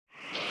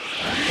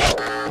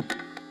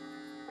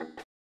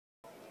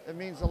It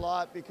means a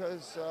lot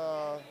because,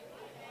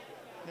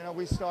 you know,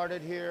 we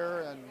started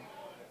here, and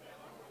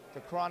the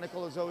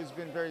Chronicle has always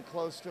been very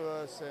close to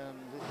us, and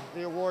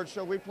the award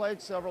show, we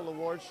played several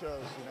award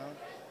shows, you know.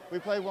 We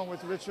played one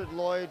with Richard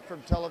Lloyd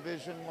from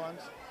television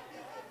once,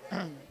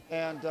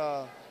 and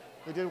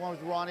we did one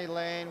with Ronnie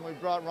Lane. We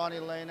brought Ronnie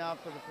Lane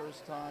out for the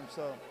first time,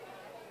 so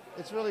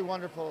it's really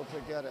wonderful to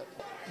get it.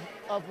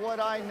 Of what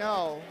I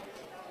know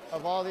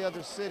of all the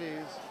other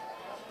cities,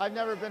 I've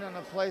never been in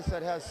a place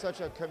that has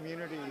such a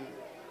community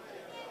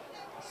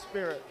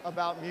spirit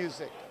about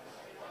music,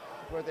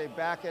 where they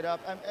back it up.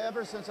 And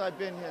ever since I've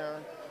been here,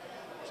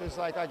 just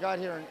like I got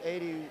here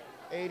in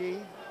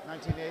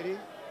 1980,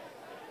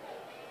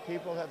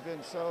 people have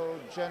been so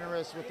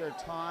generous with their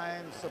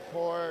time,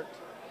 support,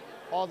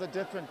 all the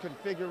different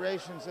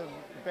configurations of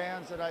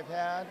bands that I've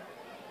had.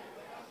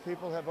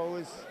 People have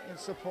always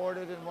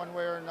supported in one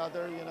way or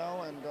another, you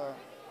know, and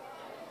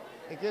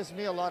it gives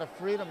me a lot of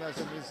freedom as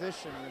a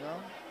musician, you know.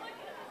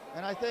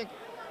 And I think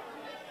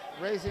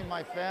raising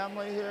my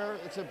family here,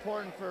 it's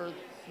important for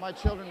my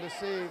children to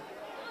see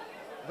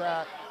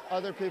that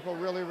other people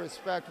really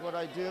respect what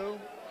I do.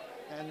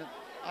 And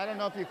I don't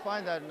know if you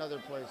find that in other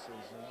places,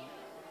 you know.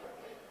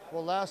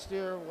 Well, last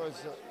year,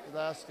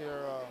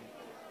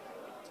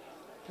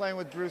 playing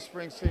with Bruce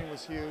Springsteen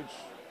was huge.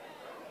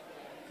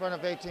 In front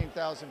of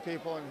 18,000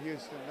 people in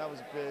Houston, that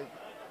was big.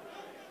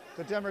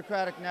 The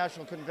Democratic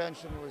National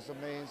Convention was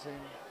amazing.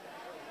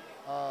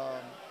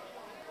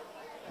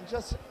 And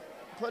just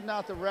putting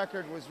out the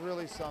record was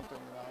really something,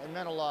 you know. It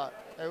meant a lot.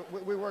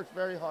 We worked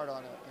very hard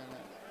on it,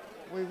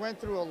 and we went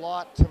through a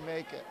lot to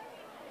make it.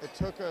 It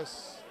took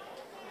us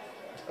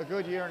a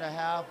good year and a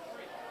half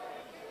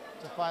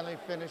to finally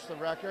finish the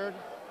record.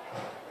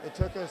 It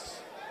took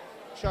us,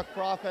 Chuck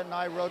Prophet and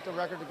I wrote the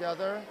record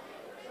together,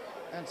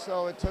 and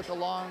so it took a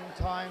long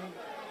time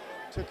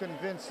to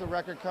convince the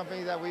record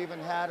company that we even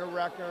had a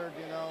record,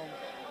 you know.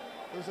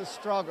 It was a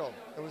struggle.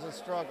 It was a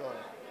struggle.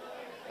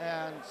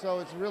 And so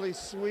it's really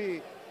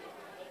sweet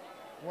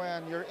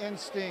when your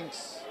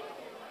instincts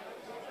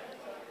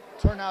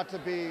turn out to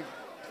be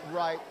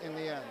right in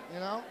the end, you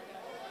know?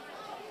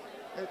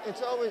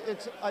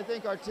 I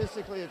think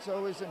artistically it's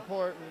always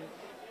important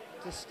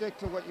to stick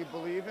to what you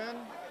believe in.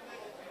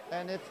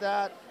 And if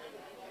that,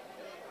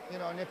 you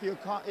know, and if you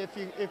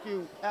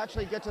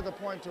actually get to the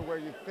point to where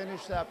you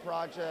finish that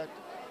project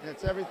and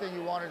it's everything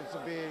you wanted it to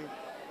be,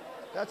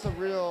 that's a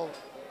real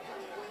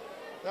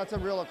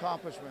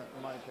accomplishment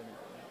in my opinion.